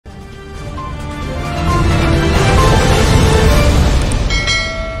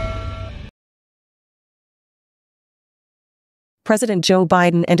President Joe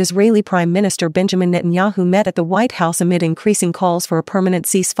Biden and Israeli Prime Minister Benjamin Netanyahu met at the White House amid increasing calls for a permanent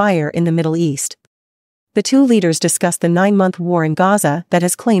ceasefire in the Middle East. The two leaders discussed the 9-month war in Gaza that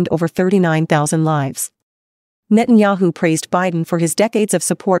has claimed over 39,000 lives. Netanyahu praised Biden for his decades of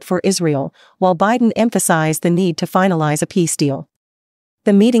support for Israel, while Biden emphasized the need to finalize a peace deal.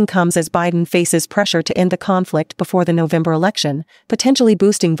 The meeting comes as Biden faces pressure to end the conflict before the November election, potentially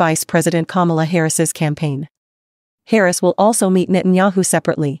boosting Vice President Kamala Harris's campaign. Harris will also meet Netanyahu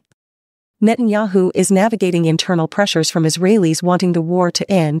separately. Netanyahu is navigating internal pressures from Israelis wanting the war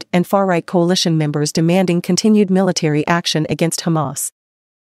to end and far-right coalition members demanding continued military action against Hamas.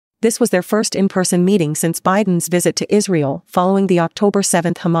 This was their first in-person meeting since Biden's visit to Israel following the October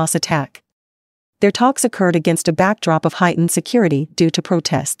 7 Hamas attack. Their talks occurred against a backdrop of heightened security due to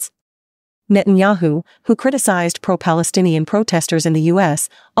protests. Netanyahu, who criticized pro-Palestinian protesters in the U.S.,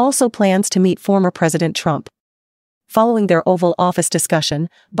 also plans to meet former President Trump. Following their Oval Office discussion,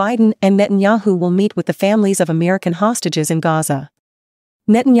 Biden and Netanyahu will meet with the families of American hostages in Gaza.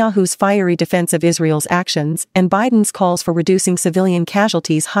 Netanyahu's fiery defense of Israel's actions and Biden's calls for reducing civilian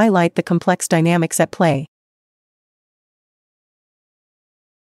casualties highlight the complex dynamics at play.